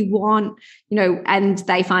us what you want, and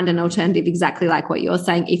they find an alternative exactly like what you're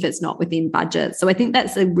saying if it's not within budget. So I think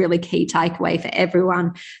that's a really key takeaway for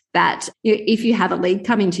everyone, that if you have a lead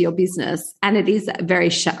come into your business and it is a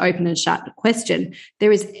very open and shut question,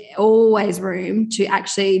 there is always room to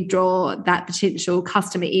actually draw that potential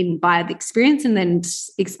customer in by the experience, and then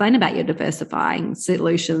explain about your diversifying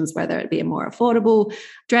solutions, whether it be a more affordable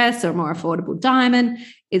dress or a more affordable diamond.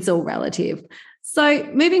 It's all relative. So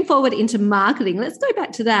moving forward into marketing, let's go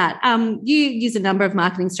back to that. You use a number of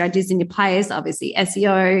marketing strategies in your place, obviously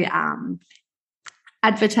SEO,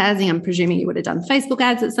 advertising. I'm presuming you would have done Facebook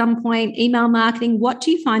ads at some point, email marketing. What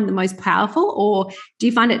do you find the most powerful, or do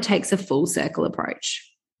you find it takes a full circle approach?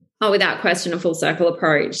 Oh, without question, a full circle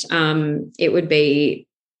approach. It would be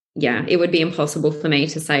impossible for me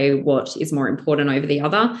to say what is more important over the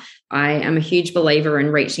other. I am a huge believer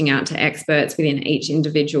in reaching out to experts within each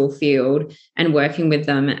individual field and working with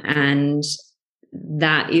them and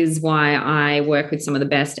that is why I work with some of the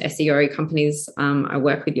best SEO companies. I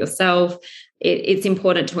work with yourself. It's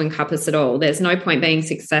important to encompass it all. There's no point being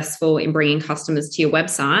successful in bringing customers to your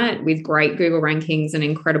website with great Google rankings and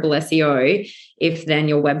incredible SEO if then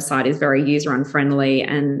your website is very user unfriendly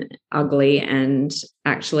and ugly and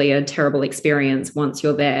actually a terrible experience once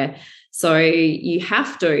you're there. So you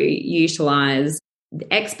have to utilize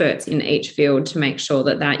experts in each field to make sure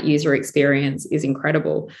that that user experience is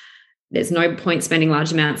incredible. There's no point spending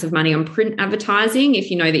large amounts of money on print advertising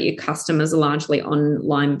if you know that your customers are largely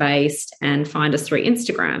online based and find us through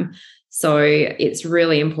Instagram. So it's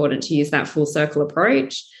really important to use that full circle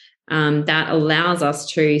approach that allows us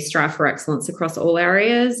to strive for excellence across all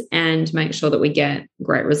areas and make sure that we get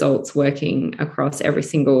great results working across every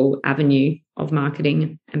single avenue of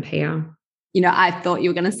marketing and PR. You know, I thought you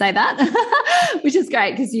were going to say that, which is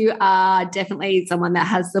great because you are definitely someone that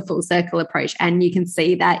has the full circle approach, and you can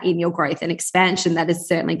see that in your growth and expansion that has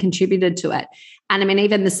certainly contributed to it. And I mean,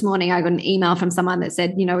 even this morning, I got an email from someone that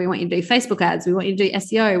said, you know, we want you to do Facebook ads, we want you to do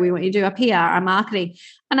SEO, we want you to do our PR, our marketing.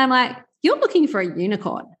 And I'm like, you're looking for a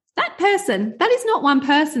unicorn. That person, that is not one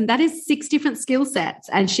person, that is 6 different skill sets.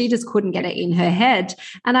 And she just couldn't get it in her head.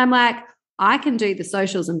 And I'm like, I can do the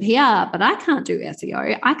socials and PR, but I can't do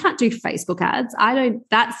SEO. I can't do Facebook ads.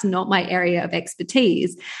 That's not my area of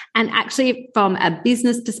expertise. And actually from a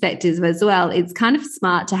business perspective as well, it's kind of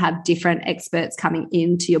smart to have different experts coming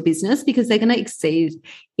into your business because they're going to exceed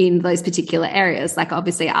in those particular areas. Like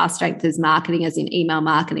obviously our strength is marketing, as in email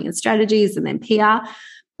marketing and strategies, and then PR.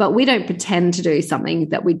 But we don't pretend to do something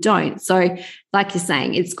that we don't. So like you're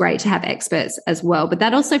saying, it's great to have experts as well, but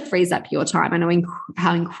that also frees up your time. I know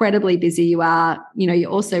how incredibly busy you are. You know, you're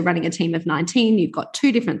also running a team of 19. You've got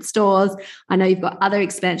 2 different stores. I know you've got other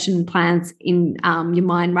expansion plans in your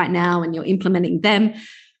mind right now and you're implementing them.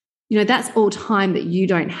 You know, that's all time that you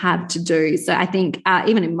don't have to do. So I think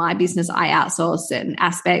even in my business, I outsource certain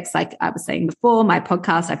aspects. Like I was saying before, my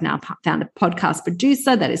podcast, I've now found a podcast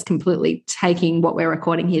producer that is completely taking what we're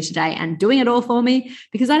recording here today and doing it all for me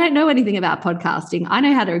because I don't know anything about podcasting. I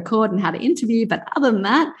know how to record and how to interview, but other than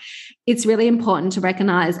that, it's really important to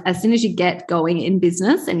recognize as soon as you get going in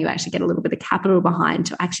business and you actually get a little bit of capital behind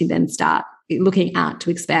to actually then start looking out to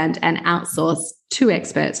expand and outsource to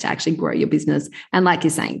experts to actually grow your business. And like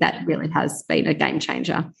you're saying, that really has been a game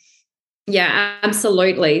changer. Yeah,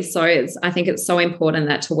 absolutely. So I think it's so important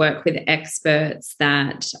that to work with experts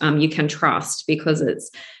that you can trust, because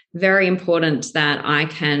it's very important that I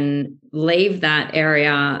can leave that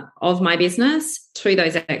area of my business to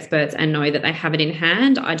those experts and know that they have it in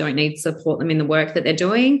hand. I don't need to support them in the work that they're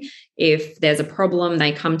doing. If there's a problem,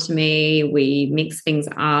 they come to me, we mix things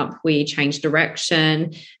up, we change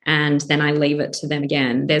direction, and then I leave it to them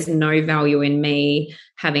again. There's no value in me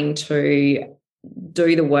having to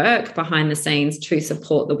do the work behind the scenes to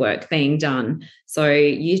support the work being done. So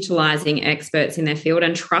utilizing experts in their field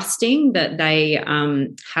and trusting that they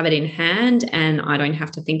have it in hand and I don't have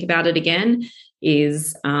to think about it again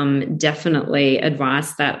is definitely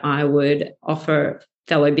advice that I would offer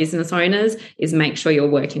fellow business owners, is make sure you're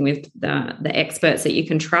working with the experts that you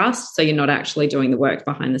can trust so you're not actually doing the work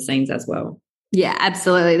behind the scenes as well. Yeah,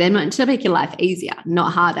 absolutely. They're meant to make your life easier,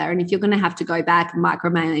 not harder. And if you're going to have to go back and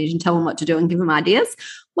micromanage and tell them what to do and give them ideas,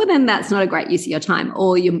 well, then that's not a great use of your time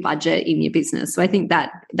or your budget in your business. So I think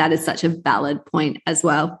that is such a valid point as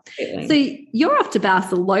well. Absolutely. So you're off to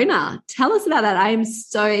Barcelona. Tell us about that. I am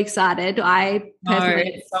so excited.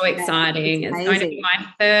 It's so exciting. It's going to be my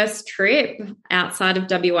first trip outside of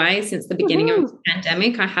WA since the beginning of the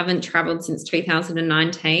pandemic. I haven't traveled since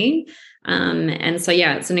 2019. And so,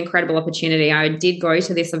 yeah, it's an incredible opportunity. I did go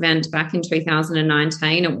to this event back in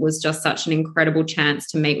 2019. It was just such an incredible chance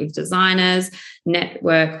to meet with designers,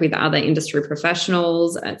 network with other industry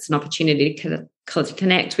professionals. It's an opportunity to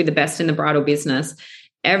connect with the best in the bridal business.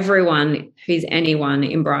 Everyone who's anyone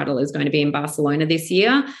in bridal is going to be in Barcelona this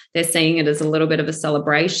year. They're seeing it as a little bit of a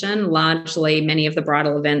celebration. Largely, many of the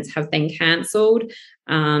bridal events have been cancelled.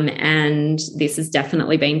 And this has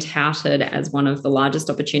definitely been touted as one of the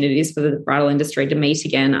largest opportunities for the bridal industry to meet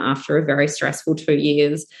again after a very stressful 2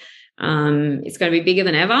 years. It's going to be bigger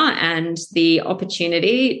than ever, and the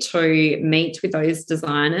opportunity to meet with those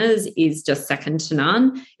designers is just second to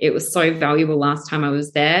none. It was so valuable last time I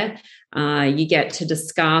was there. You get to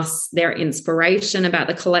discuss their inspiration about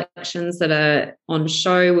the collections that are on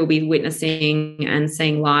show. We'll be witnessing and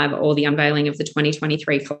seeing live all the unveiling of the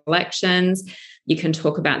 2023 collections. You can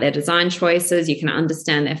talk about their design choices. You can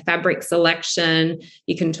understand their fabric selection.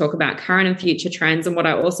 You can talk about current and future trends. And what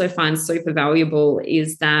I also find super valuable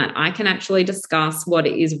is that I can actually discuss what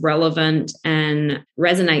is relevant and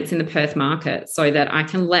resonates in the Perth market, so that I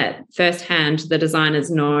can let firsthand the designers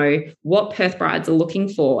know what Perth brides are looking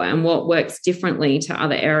for and what works differently to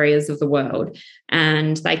other areas of the world.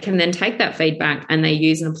 And they can then take that feedback and they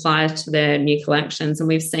use and apply it to their new collections. And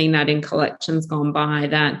we've seen that in collections gone by,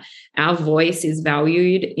 that our voice is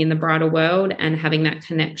valued in the bridal world, and having that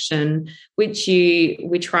connection, which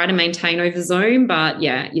we try to maintain over Zoom. But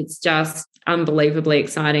yeah, it's just unbelievably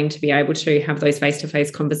exciting to be able to have those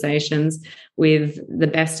face-to-face conversations with the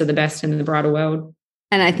best of the best in the bridal world.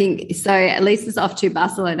 And I think, so Lisa's off to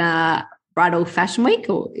Barcelona Bridal Fashion Week,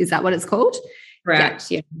 or is that what it's called? Correct,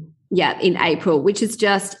 yeah. Yeah, in April, which is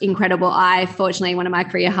just incredible. Fortunately, one of my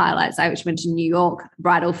career highlights, I actually went to New York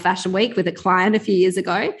Bridal Fashion Week with a client a few years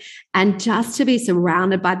ago. And just to be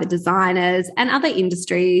surrounded by the designers and other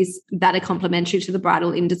industries that are complementary to the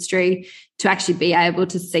bridal industry, to actually be able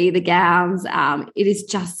to see the gowns, it is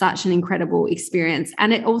just such an incredible experience.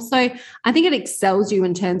 And it also, I think it excels you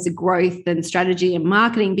in terms of growth and strategy and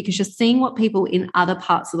marketing, because you're seeing what people in other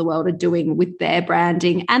parts of the world are doing with their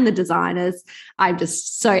branding and the designers. I'm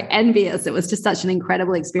just so envious. It was just such an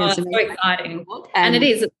incredible experience. Oh, it's so exciting. And it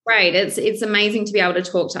is. It's great. It's amazing to be able to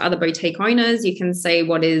talk to other boutique owners. You can see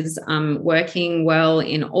what is working well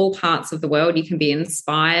in all parts of the world. You can be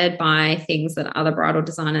inspired by things that other bridal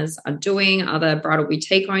designers are doing, other bridal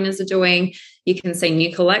boutique owners are doing. You can see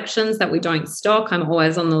new collections that we don't stock. I'm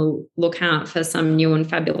always on the lookout for some new and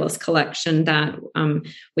fabulous collection that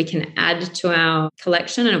we can add to our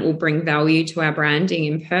collection, and it will bring value to our branding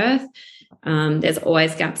in Perth. There's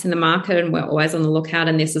always gaps in the market, and we're always on the lookout,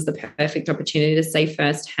 and this is the perfect opportunity to see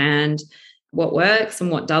firsthand what works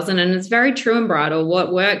and what doesn't. And it's very true in bridal.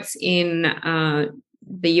 What works in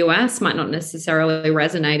the US might not necessarily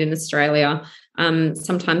resonate in Australia.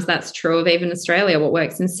 Sometimes that's true of even Australia. What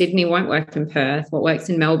works in Sydney won't work in Perth. What works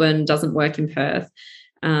in Melbourne doesn't work in Perth.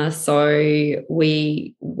 So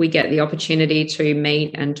we get the opportunity to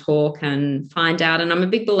meet and talk and find out. And I'm a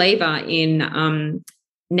big believer in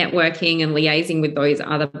networking and liaising with those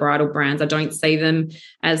other bridal brands. I don't see them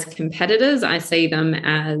as competitors. I see them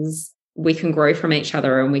as we can grow from each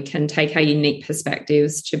other, and we can take our unique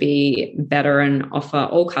perspectives to be better and offer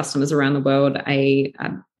all customers around the world a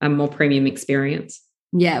more premium experience.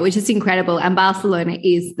 Yeah, which is incredible. And Barcelona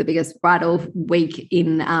is the biggest bridal week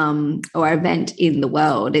or event in the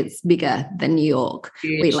world. It's bigger than New York.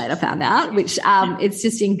 Huge. We later found out, which it's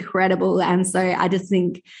just incredible. And so I just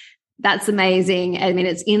think that's amazing. I mean,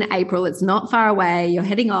 it's in April. It's not far away. You're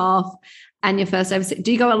heading off, and your first overseas.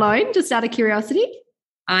 Do you go alone, just out of curiosity?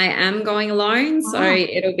 I am going alone, so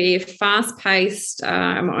it'll be fast-paced.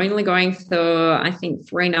 I'm only going for, I think,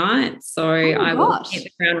 3 nights. So I will hit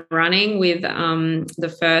the ground running with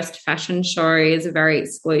the first fashion show. Is a very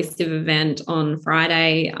exclusive event on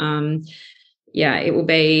Friday. It will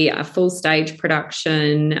be a full stage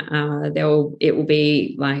production. It will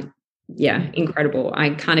be like, incredible.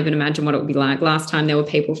 I can't even imagine what it will be like. Last time there were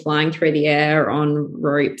people flying through the air on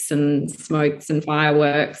ropes and smokes and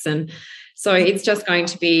fireworks, and so it's just going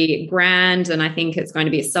to be grand, and I think it's going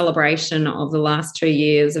to be a celebration of the last 2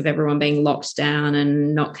 years of everyone being locked down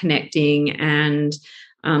and not connecting. And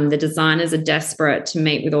the designers are desperate to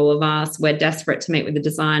meet with all of us. We're desperate to meet with the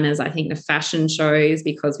designers. I think the fashion shows,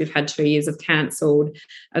 because we've had 2 years of cancelled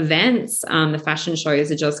events, the fashion shows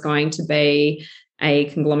are just going to be a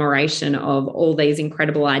conglomeration of all these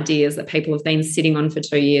incredible ideas that people have been sitting on for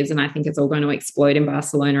 2 years. And I think it's all going to explode in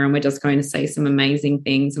Barcelona, and we're just going to see some amazing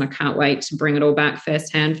things. And I can't wait to bring it all back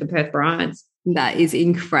firsthand for Perth brides. That is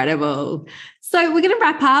incredible. So we're going to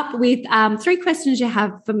wrap up with 3 questions you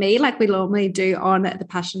have for me, like we normally do on the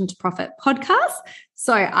Passion to Profit podcast.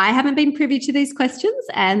 So I haven't been privy to these questions,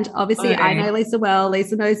 and obviously I know Lisa well.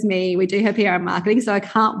 Lisa knows me. We do her PR and marketing, so I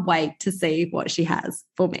can't wait to see what she has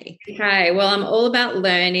for me. Okay, well, I'm all about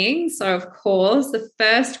learning. So, of course, the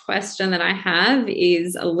first question that I have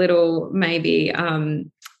is a little maybe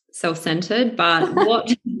self-centered, but what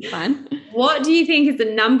do you think is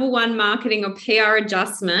the number one marketing or PR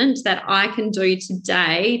adjustment that I can do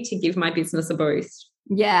today to give my business a boost?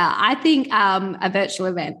 Yeah, I think a virtual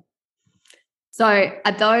event. So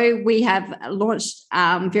although we have launched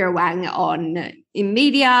Vera Wang in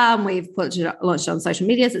media, and we've launched on social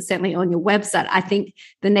media, so it's certainly on your website, I think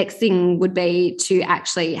the next thing would be to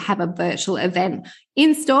actually have a virtual event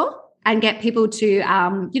in store and get people to,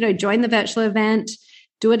 join the virtual event,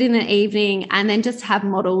 do it in an evening, and then just have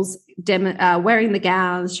models wearing the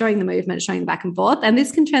gowns, showing the movement, showing the back and forth. And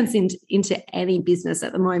this can transcend into any business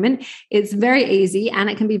at the moment. It's very easy, and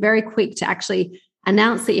it can be very quick to actually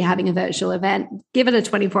announce that you're having a virtual event, give it a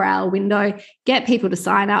 24-hour window, get people to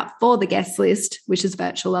sign up for the guest list, which is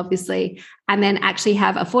virtual, obviously, and then actually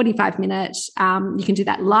have a 45-minute, you can do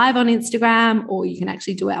that live on Instagram, or you can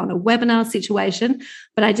actually do it on a webinar situation.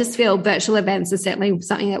 But I just feel virtual events are certainly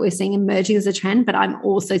something that we're seeing emerging as a trend, but I'm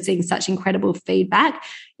also seeing such incredible feedback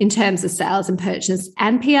in terms of sales and purchase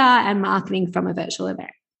and PR and marketing from a virtual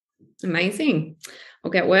event. Amazing.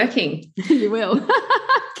 I'll get working. You will.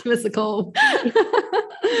 Give us a call.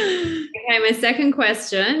 Okay, my second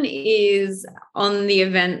question is on the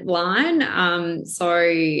event line.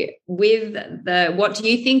 So with what do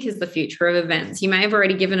you think is the future of events? You may have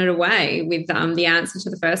already given it away with the answer to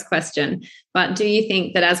the first question, but do you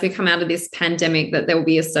think that as we come out of this pandemic that there will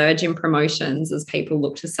be a surge in promotions as people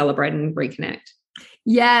look to celebrate and reconnect?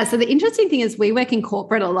 Yeah. So the interesting thing is we work in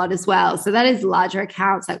corporate a lot as well. So that is larger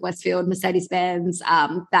accounts like Westfield, Mercedes-Benz,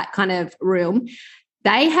 that kind of realm.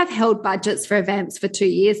 They have held budgets for events for 2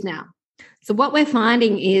 years now. So what we're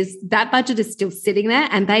finding is that budget is still sitting there,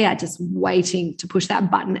 and they are just waiting to push that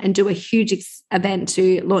button and do a huge event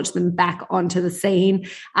to launch them back onto the scene,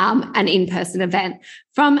 an in-person event.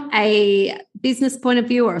 From a business point of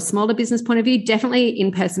view or a smaller business point of view, definitely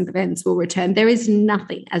in-person events will return. There is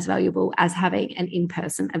nothing as valuable as having an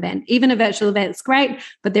in-person event. Even a virtual event is great,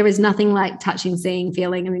 but there is nothing like touching, seeing,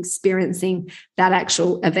 feeling, and experiencing that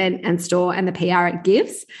actual event and store and the PR it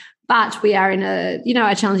gives. But we are in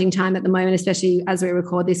a challenging time at the moment, especially as we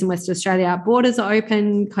record this in Western Australia. Our borders are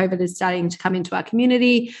open. COVID is starting to come into our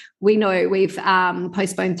community. We know we've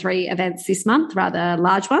postponed 3 events this month, rather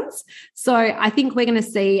large ones. So I think we're going to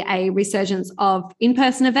see a resurgence of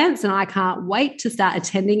in-person events, and I can't wait to start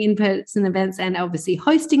attending in-person events and obviously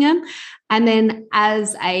hosting them. And then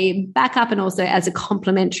as a backup and also as a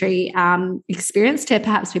complementary experience to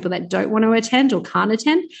perhaps people that don't want to attend or can't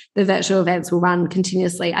attend, the virtual events will run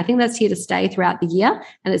continuously. I think that's here to stay throughout the year,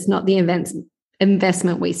 and it's not the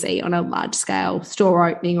investment we see on a large scale store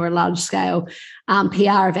opening or a large scale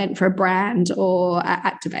PR event for a brand or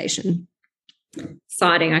activation.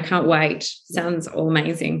 Exciting. I can't wait. Sounds all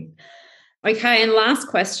amazing. Okay. And last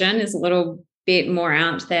question is a little bit more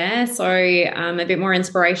out there. So a bit more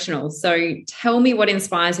inspirational. So tell me what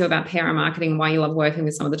inspires you about PR and marketing, why you love working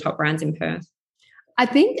with some of the top brands in Perth. I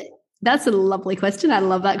think that's a lovely question. I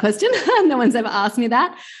love that question. No one's ever asked me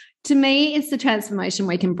that. To me, it's the transformation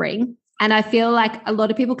we can bring. And I feel like a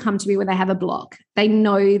lot of people come to me when they have a block. They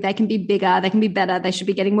know they can be bigger, they can be better, they should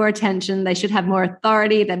be getting more attention, they should have more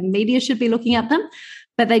authority, the media should be looking at them,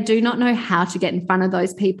 but they do not know how to get in front of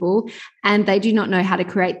those people, and they do not know how to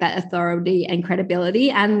create that authority and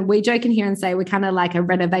credibility. And we joke in here and say we're kind of like a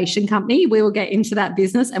renovation company. We will get into that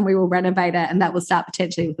business and we will renovate it, and that will start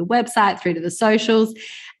potentially with the website through to the socials.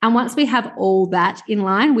 And once we have all that in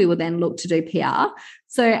line, we will then look to do PR.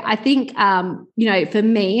 So I think, for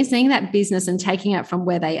me, seeing that business and taking it from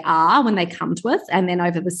where they are when they come to us, and then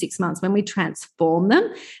over the 6 months when we transform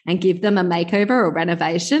them and give them a makeover or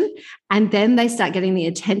renovation, and then they start getting the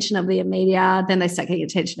attention of the media, then they start getting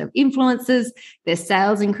attention of influencers, their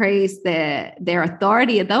sales increase, their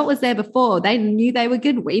authority, though it was there before, they knew they were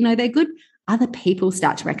good, we know they're good. Other people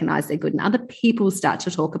start to recognize they're good, and other people start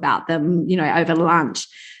to talk about them, over lunch.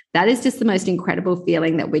 That is just the most incredible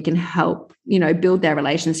feeling that we can help, build their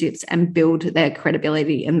relationships and build their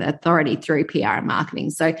credibility and authority through PR and marketing.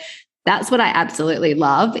 So that's what I absolutely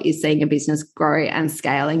love, is seeing a business grow and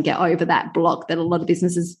scale and get over that block that a lot of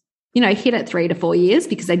businesses, hit at 3 to 4 years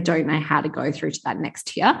because they don't know how to go through to that next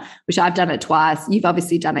tier, which I've done it twice. You've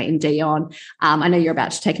obviously done it in Dion. I know you're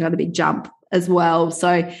about to take another big jump as well.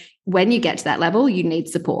 So when you get to that level, you need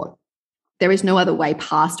support. There is no other way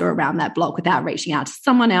past or around that block without reaching out to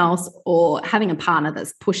someone else or having a partner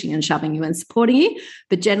that's pushing and shoving you and supporting you.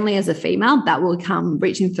 But generally, as a female, that will come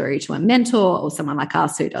reaching through to a mentor or someone like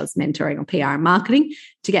us who does mentoring or PR and marketing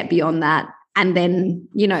to get beyond that. And then,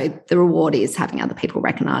 the reward is having other people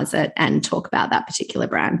recognize it and talk about that particular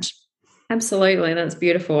brand. Absolutely. That's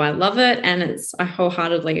beautiful. I love it. And I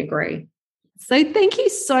wholeheartedly agree. So thank you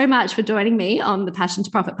so much for joining me on the Passion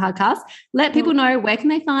to Profit podcast. Let people know, where can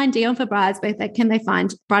they find Dion for Brides, where can they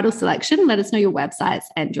find Bridal Selection? Let us know your websites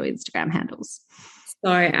and your Instagram handles.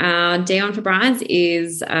 So Dion for Brides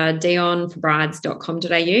is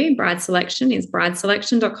dionforbrides.com.au. Bride Selection is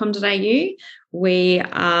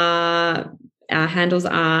brideselection.com.au. Our handles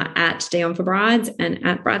are at Dion for Brides and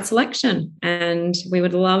at Bride Selection. And we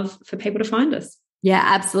would love for people to find us. Yeah,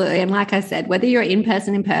 absolutely. And like I said, whether you're in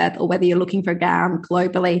person in Perth or whether you're looking for a gown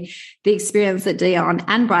globally, the experience that Dion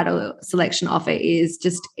and Bridal Selection offer is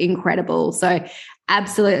just incredible. So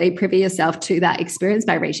absolutely privy yourself to that experience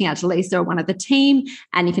by reaching out to Lisa or one of the team.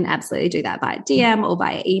 And you can absolutely do that via DM or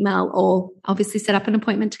via email, or obviously set up an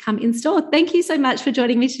appointment to come in store. Thank you so much for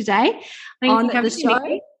joining me today on the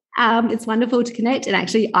show. It's wonderful to connect. And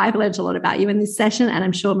actually, I've learned a lot about you in this session, and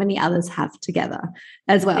I'm sure many others have together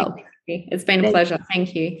as well. It's been a pleasure.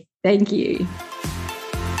 Thank you. Thank you.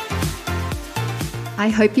 I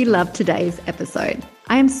hope you loved today's episode.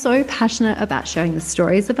 I am so passionate about sharing the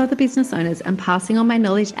stories of other business owners and passing on my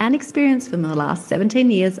knowledge and experience from the last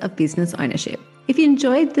 17 years of business ownership. If you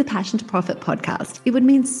enjoyed the Passion to Profit podcast, it would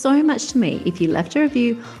mean so much to me if you left a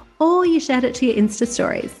review or you shared it to your Insta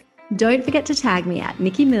stories. Don't forget to tag me at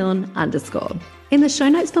NikkiMilne_. In the show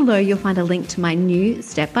notes below, you'll find a link to my new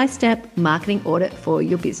step-by-step marketing audit for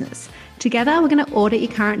your business. Together, we're going to audit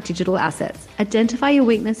your current digital assets, identify your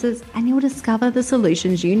weaknesses, and you'll discover the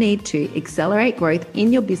solutions you need to accelerate growth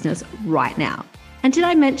in your business right now. And did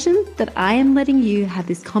I mention that I am letting you have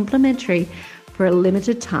this complimentary for a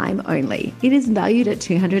limited time only? It is valued at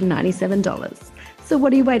 $297. So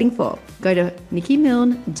what are you waiting for? Go to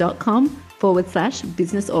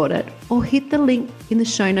nikkimilne.com/business audit or hit the link in the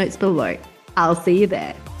show notes below. I'll see you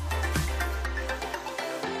there.